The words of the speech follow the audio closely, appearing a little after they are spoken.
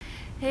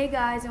Hey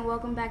guys, and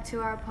welcome back to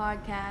our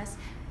podcast.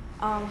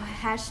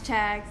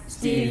 Hashtag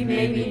Steve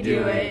made me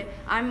do it.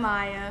 I'm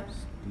Maya.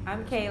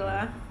 I'm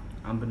Kayla.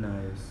 I'm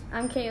Benias.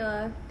 I'm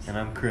Kayla. And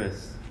I'm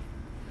Chris.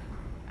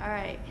 All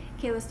right,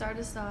 Kayla, start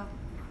us off.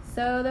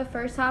 So the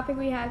first topic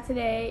we have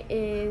today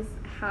is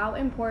how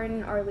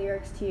important are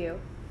lyrics to you?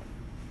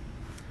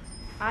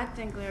 I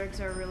think lyrics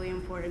are really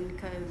important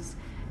because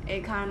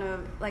it kind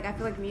of, like, I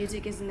feel like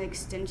music is an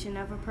extension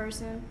of a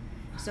person.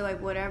 So,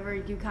 like, whatever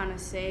you kind of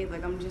say,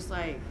 like, I'm just,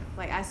 like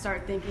I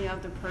start thinking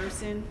of the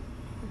person.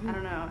 Mm-hmm. I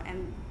don't know.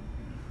 And,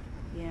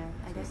 yeah,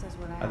 I guess that's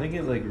what I think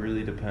it, like,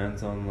 really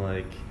depends on,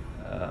 like,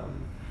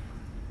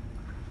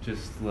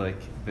 just, like,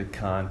 the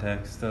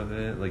context of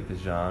it, like, the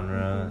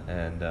genre.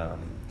 Mm-hmm.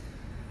 And,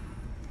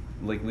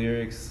 like,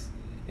 lyrics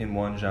in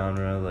one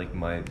genre, like,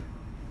 might,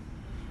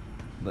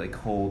 like,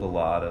 hold a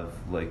lot of,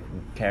 like,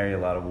 carry a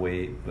lot of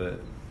weight, but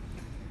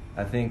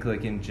I think,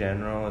 like, in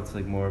general, it's,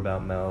 like, more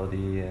about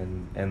melody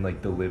and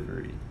like,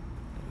 delivery.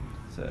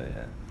 So,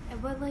 yeah.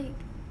 But, like,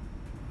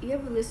 you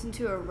ever listen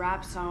to a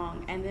rap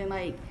song and then,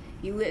 like,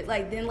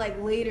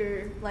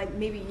 later, like,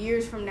 maybe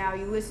years from now,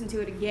 you listen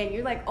to it again.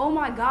 You're like, oh,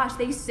 my gosh,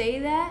 they say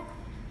that?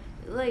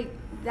 Like,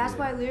 that's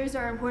why lyrics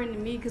are important to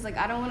me because, like,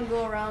 I don't want to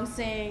go around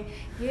saying,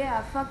 yeah,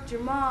 I fucked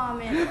your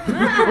mom. And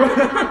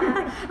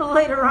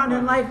later on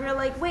in life, you're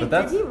like, wait,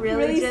 did he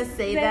really just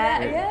say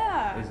that?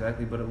 Yeah.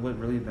 Exactly, but what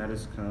really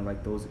matters is kind of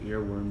like those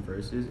earworm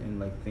verses and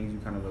like things you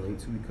kind of relate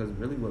to, because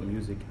really what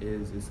music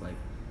is like,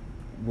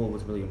 what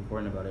was really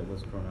important about it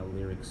was growing out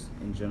lyrics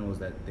in general is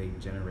that they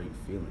generate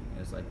feeling.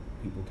 It's like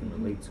people can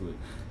relate to it.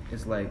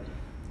 It's like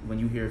when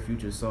you hear a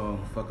Future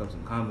song, Fuck Ups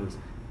and Commas,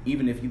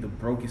 even if you're the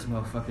brokest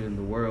motherfucker in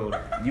the world,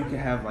 you can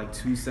have like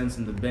 2 cents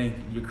in the bank.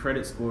 Your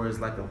credit score is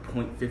like a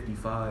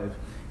 .55.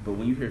 But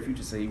when you hear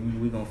Future say,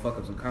 we gonna fuck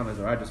up some comments,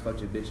 or I just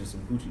fucked your bitch in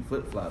some Gucci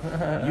flip-flops,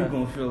 you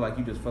gonna feel like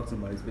you just fucked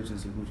somebody's bitch in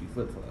some Gucci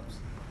flip-flops.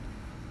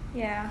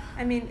 Yeah,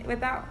 I mean,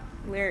 without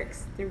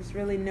lyrics, there's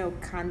really no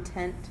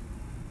content.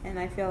 And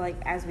I feel like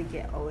as we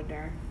get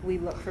older, we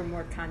look for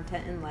more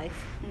content in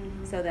life.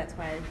 Mm-hmm. So that's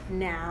why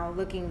now,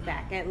 looking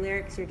back at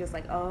lyrics, you're just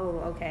like,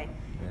 oh, okay.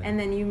 Yeah. And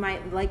then you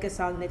might like a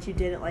song that you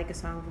didn't like a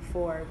song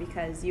before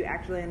because you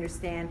actually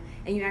understand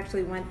and you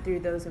actually went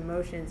through those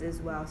emotions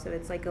as well. So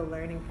it's like a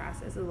learning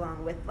process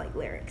along with like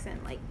lyrics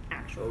and like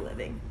actual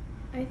living.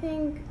 I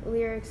think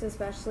lyrics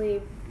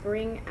especially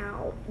bring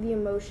out the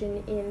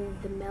emotion in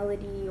the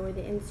melody or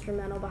the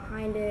instrumental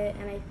behind it.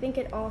 And I think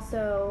it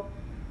also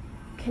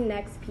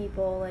connects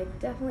people. Like,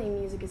 definitely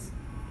music is,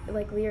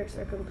 like, lyrics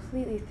are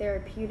completely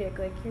therapeutic.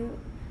 Like,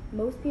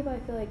 most people, I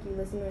feel like you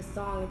listen to a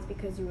song, it's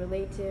because you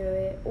relate to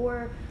it,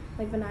 or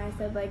like Benaya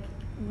said, like,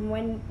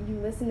 when you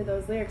listen to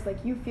those lyrics,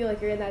 like, you feel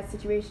like you're in that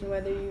situation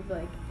whether you've,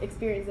 like,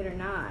 experienced it or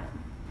not.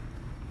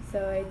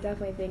 So I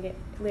definitely think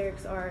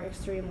lyrics are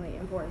extremely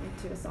important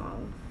to a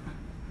song.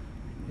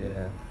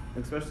 Yeah,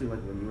 especially like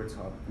when you were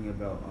talking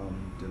about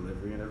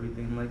delivery and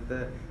everything like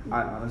that. Mm-hmm.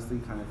 I honestly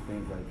kind of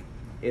think like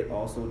it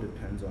also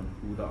depends on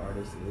who the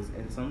artist is,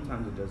 and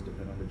sometimes it does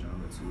depend on the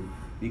genre too,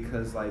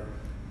 because like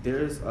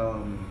there's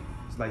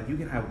it's like you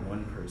can have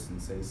one person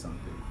say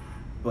something,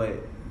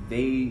 but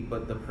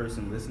the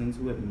person listening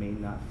to it may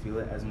not feel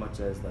it as much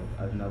as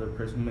like another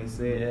person may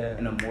say it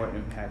in a more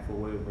impactful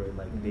way, where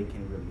like they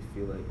can really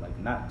feel it, like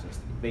not just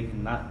they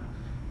can not.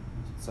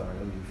 Sorry,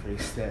 let me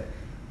rephrase that.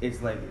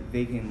 It's like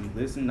they can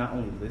not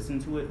only listen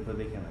to it, but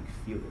they can like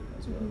feel it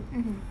as well.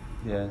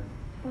 Mm-hmm. Yeah.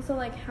 Also,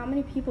 like, how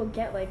many people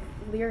get, like,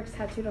 lyrics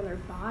tattooed on their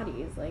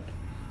bodies? Like,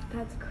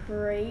 that's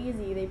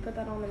crazy. They put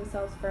that on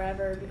themselves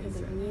forever because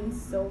it means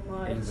so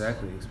much.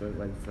 Exactly.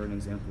 Like, for an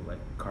example, like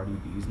Cardi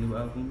B's new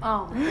album.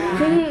 Oh, my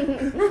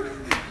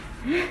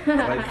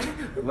God.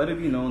 Like, let it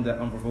be known that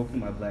I'm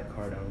revoking my black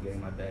card. I'm getting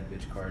my bad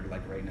bitch card,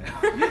 like, right now.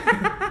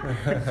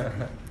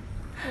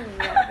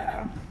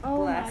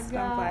 Oh, blessed, my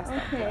God. I'm blessed,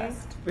 okay. I'm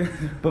blessed.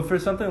 But for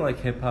something like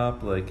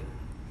hip-hop, like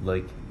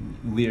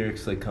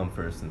lyrics like come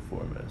first and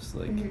foremost,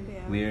 like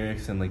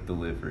lyrics and like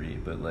delivery,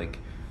 but like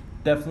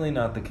definitely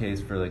not the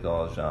case for like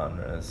all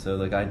genres. So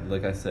like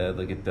I said,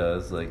 like it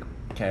does like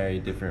carry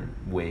different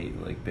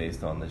weight like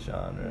based on the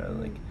genre.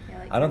 Like,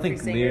 I don't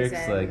think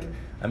lyrics like,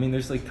 I mean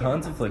there's like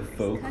tons of like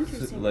folk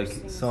like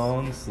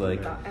songs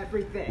like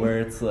where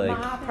it's like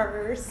my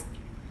purse.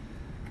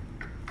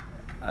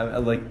 I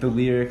like the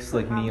lyrics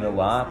like mean a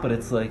lot, but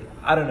it's like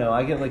I don't know.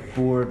 I get like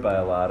bored by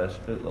a lot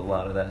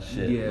of that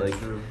shit. Yeah, like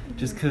true.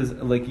 Just because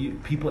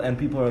like people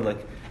are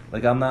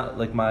like I'm not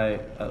like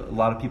a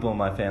lot of people in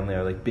my family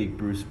are like big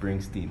Bruce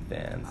Springsteen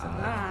fans,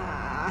 and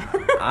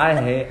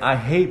I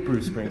hate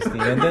Bruce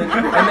Springsteen,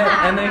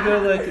 and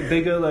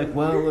they go like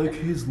well like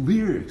his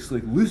lyrics,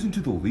 like listen to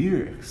the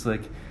lyrics,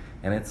 like,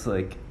 and it's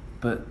like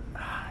but.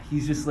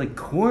 He's just like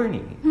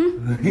corny.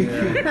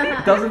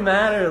 It doesn't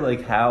matter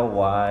like how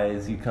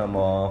wise you come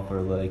off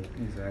or like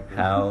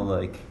how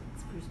like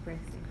it's Bruce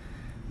Springsteen.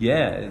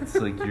 Yeah, it's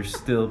like you're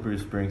still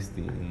Bruce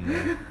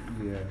Springsteen.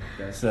 Yeah,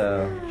 that's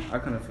so I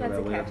kind of feel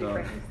that way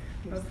about.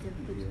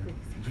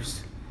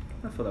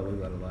 I feel that way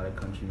about a lot of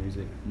country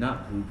music.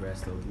 Not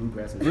bluegrass though.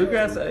 Bluegrass is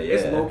yeah.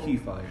 It's low key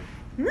fire.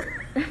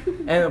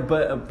 And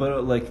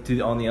but like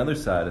on the other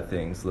side of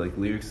things, like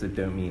lyrics that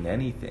don't mean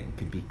anything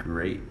could be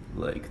great.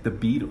 Like the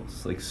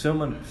Beatles, like so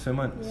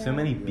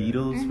many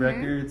Beatles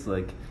records,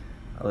 like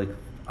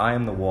I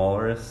Am the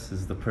Walrus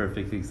is the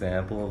perfect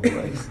example of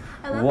like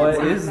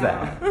what is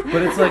that?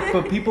 But it's like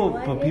but people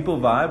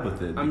vibe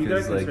with it. I mean, you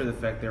gotta consider the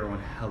fact they're on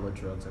hella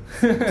drugs at the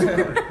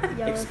same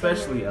time,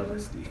 especially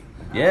LSD.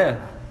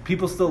 Yeah,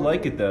 people still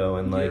like it though,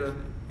 and like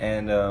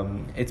and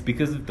it's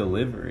because of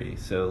delivery.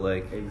 So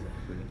like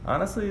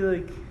honestly,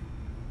 like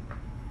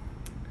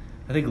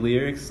I think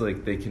lyrics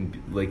like they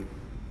can like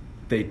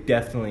they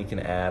definitely can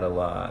add a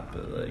lot,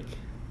 but like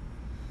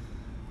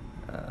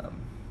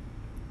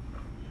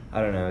I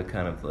don't know, it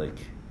kind of like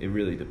it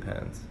really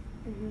depends.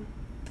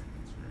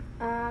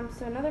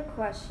 So another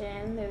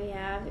question that we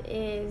have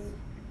is,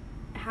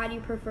 how do you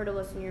prefer to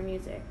listen to your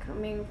music?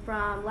 Coming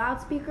from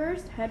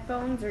loudspeakers,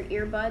 headphones, or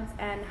earbuds,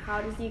 and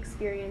how does the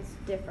experience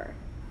differ?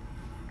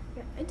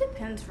 It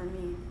depends for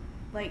me.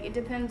 Like, it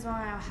depends on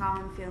how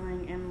I'm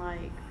feeling and,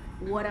 like,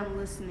 what I'm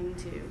listening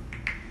to.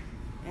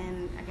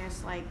 And I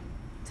guess, like,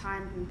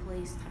 time and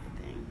place type of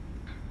thing.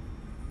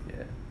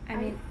 Yeah. I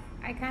mean,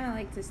 I kind of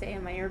like to stay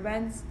in my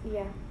earbuds.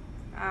 Yeah.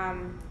 I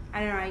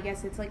don't know, I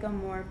guess it's like a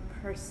more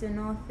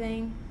personal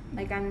thing.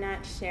 Like, I'm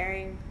not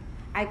sharing.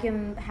 I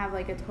can have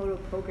like a total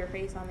poker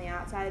face on the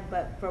outside,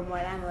 but from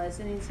what I'm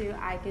listening to,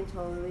 I can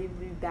totally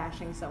be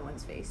bashing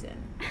someone's face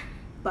in.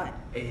 But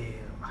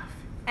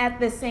at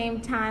the same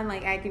time,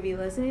 like, I could be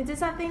listening to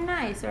something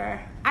nice,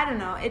 or I don't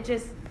know,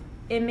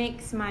 it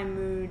makes my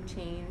mood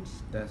change.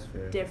 That's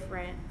fair.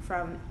 Different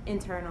from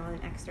internal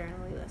and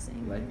externally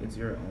listening. Like, it's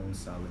your own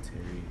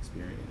solitary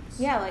experience.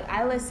 Yeah, like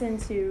I listen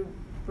to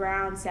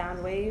brown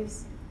sound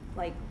waves,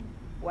 like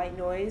white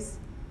noise,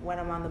 when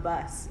I'm on the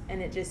bus,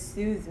 and it just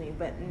soothes me,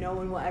 but no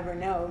one will ever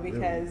know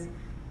because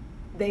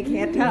they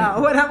can't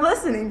tell what I'm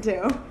listening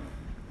to.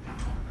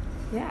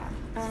 Yeah.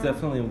 It's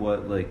definitely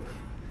what, like,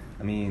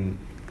 I mean,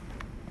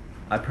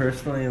 I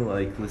personally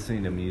like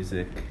listening to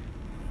music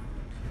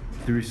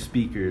through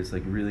speakers,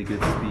 like really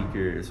good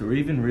speakers, or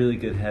even really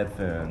good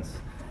headphones.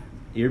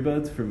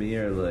 Earbuds for me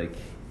are like,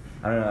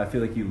 I don't know, I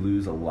feel like you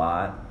lose a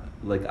lot.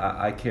 Like,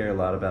 I care a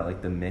lot about,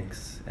 like, the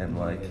mix and,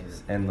 like,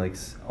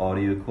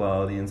 audio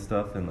quality and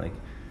stuff, and, like,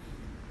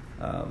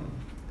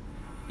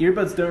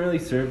 earbuds don't really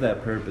serve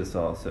that purpose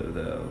also,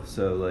 though.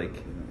 So,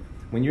 like,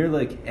 when you're,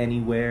 like,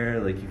 anywhere,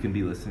 like, you can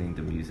be listening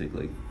to music,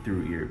 like,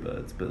 through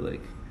earbuds, but,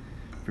 like,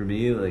 for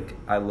me, like,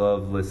 I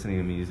love listening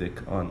to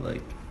music on,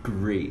 like,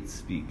 great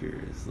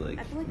speakers, like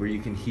where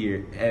you can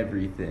hear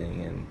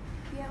everything. And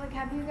yeah, like,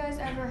 have you guys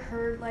ever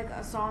heard like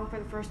a song for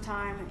the first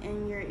time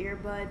in your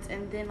earbuds,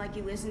 and then like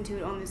you listen to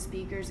it on the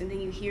speakers, and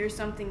then you hear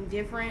something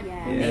different,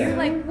 and you're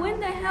like, when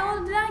the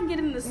hell did I get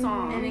in the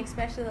song? And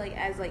especially like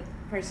as like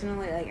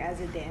personally, like as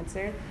a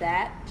dancer,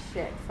 that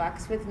shit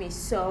fucks with me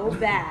so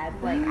bad.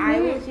 Like, I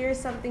will hear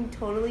something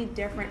totally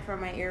different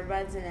from my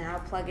earbuds, and then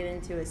I'll plug it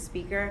into a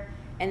speaker,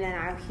 and then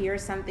I'll hear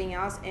something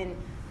else, and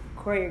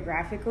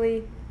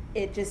choreographically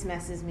it just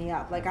messes me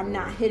up. Like, I'm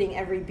not hitting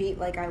every beat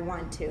like I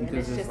want to, and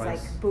it's just like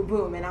boom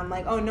boom, and I'm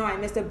like, oh no, I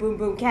missed a boom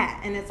boom cat,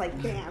 and it's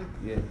like, damn.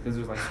 Yeah, because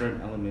there's like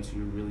certain elements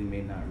you really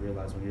may not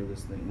realize when you're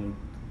listening,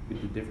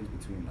 with the difference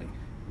between like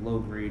low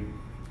grade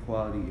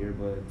quality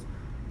earbuds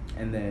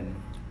and then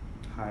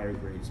higher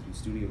grade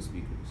studio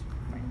speakers.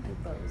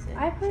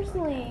 I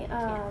personally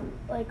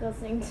like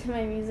listening to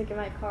my music in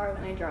my car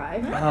when I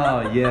drive.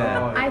 Oh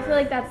yeah. I feel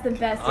like that's the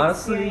best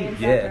experience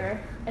ever,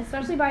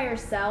 especially by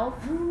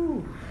yourself.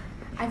 Ooh.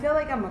 I feel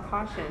like I'm a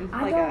caution.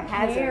 I like don't a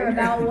hazard. care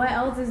about what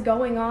else is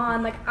going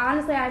on. Like,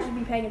 honestly, I should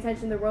be paying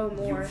attention to the road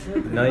more.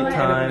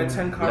 Nighttime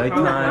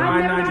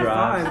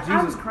drive.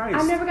 Jesus Christ.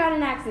 I've never gotten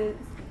in an accident.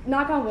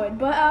 Knock on wood.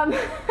 But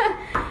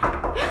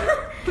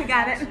we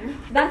got it.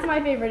 That's my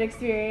favorite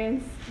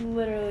experience,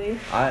 literally.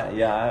 I'd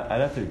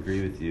have to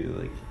agree with you.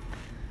 Like,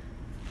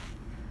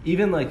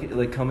 even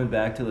like coming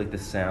back to like the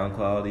sound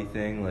quality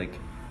thing, like,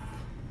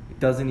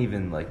 doesn't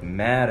even like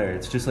matter.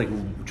 It's just like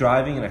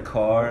driving in a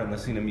car and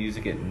listening to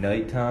music at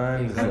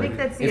nighttime. I think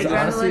that's the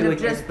adrenaline of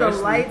just the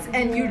lights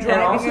and you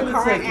driving a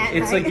car at night.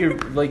 It's like you're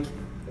like,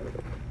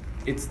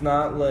 it's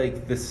not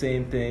like the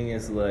same thing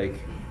as like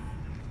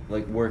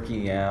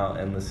working out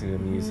and listening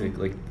to music,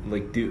 like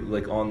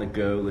on the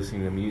go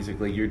listening to music.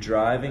 Like, you're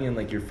driving and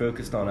like you're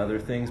focused on other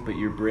things, but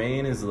your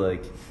brain is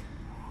like.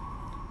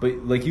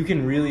 But like, you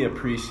can really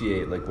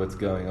appreciate like what's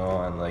going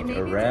on like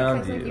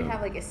around you. Like, you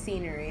have like a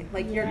scenery,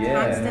 like you're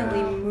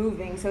constantly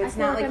moving, so it's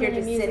not like you're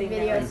just sitting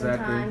there. Video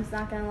sometimes,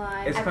 not gonna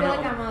lie. I feel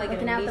like I'm on like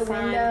looking a out the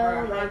Nissan window,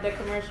 or a Honda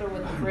commercial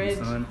with the bridge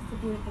It's a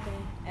beautiful day.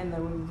 and the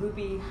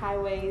loopy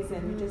highways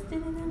and just.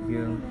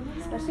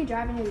 Especially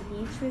driving to the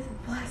beach with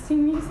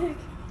blasting music.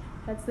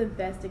 That's the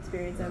best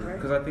experience ever.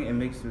 Because I think it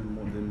makes the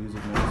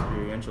music more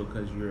experiential,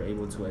 because you're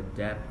able to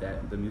adapt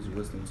the music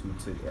listening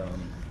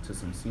to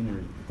some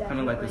scenery. Kind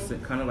of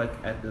like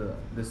at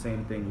the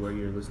same thing where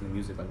you're listening to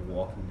music like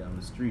walking down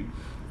the street.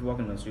 If you're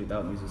walking down the street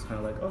without music, it's kind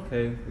of like,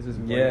 okay, this is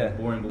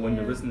boring. But when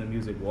you're listening to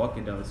music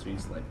walking down the street,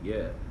 it's like,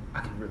 yeah, I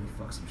can really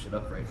fuck some shit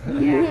up right now.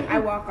 Yeah, I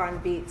walk on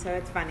beat, so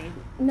it's funny.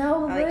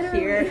 No, I like literally.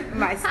 hear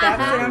my steps,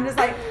 and I'm just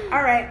like,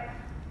 all right,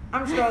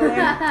 I'm strolling.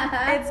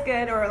 It's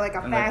good. Or like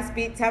a fast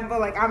beat tempo,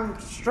 like I'm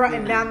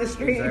strutting down the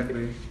street.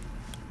 Exactly.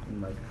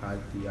 And like high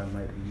key, I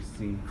might be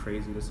seem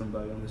crazy to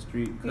somebody on the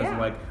street because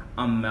like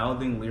I'm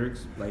mouthing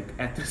lyrics like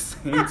at the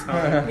same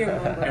time, You're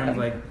and I'm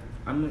like,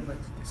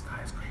 this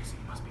guy is crazy.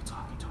 He must be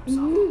talking to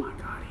himself. Oh my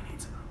god, he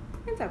needs to.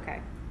 It's okay.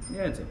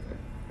 Yeah, it's okay.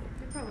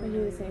 I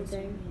do the same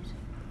thing.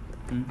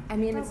 I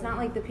mean, it's not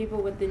like the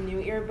people with the new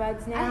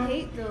earbuds now. I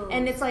hate those.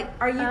 And it's like,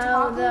 are you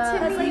talking to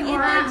That's me like or in are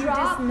that you drop,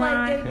 just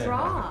not? like they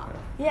drop.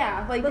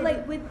 Yeah, like, But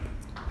like with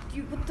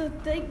the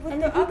thing with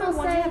And the then other people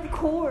ones, say- you have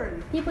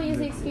cord. People use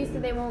the excuse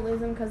that they won't lose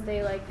them because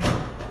they like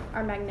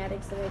are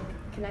magnetic, so they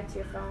connect to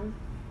your phone.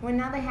 well,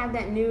 now they have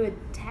that new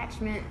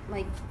attachment.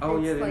 Like, Oh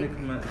it's yeah, they like,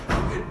 come out.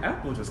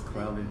 Apple just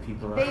clouded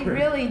people. they out.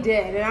 really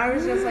did, and I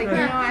was just like,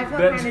 I feel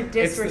That's- kind of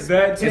it's-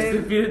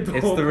 disrespected.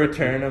 It's the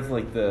return of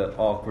like the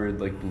awkward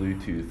like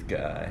Bluetooth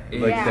guy,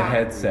 like the Yeah.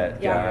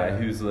 headset Yeah. guy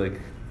who's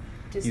like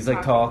Just he's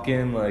like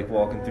talking, like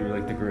walking through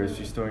like the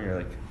grocery store, and you're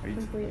like, are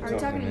you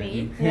talking to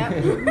me?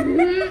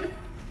 Yep.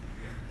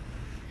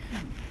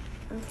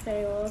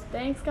 Okay, well,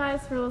 thanks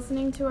guys for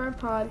listening to our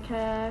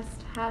podcast.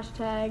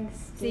 Hashtag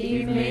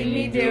Steve made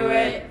me do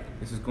it.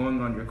 This is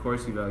going on your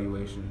course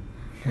evaluation.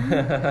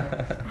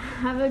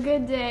 Have a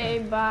good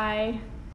day. Bye.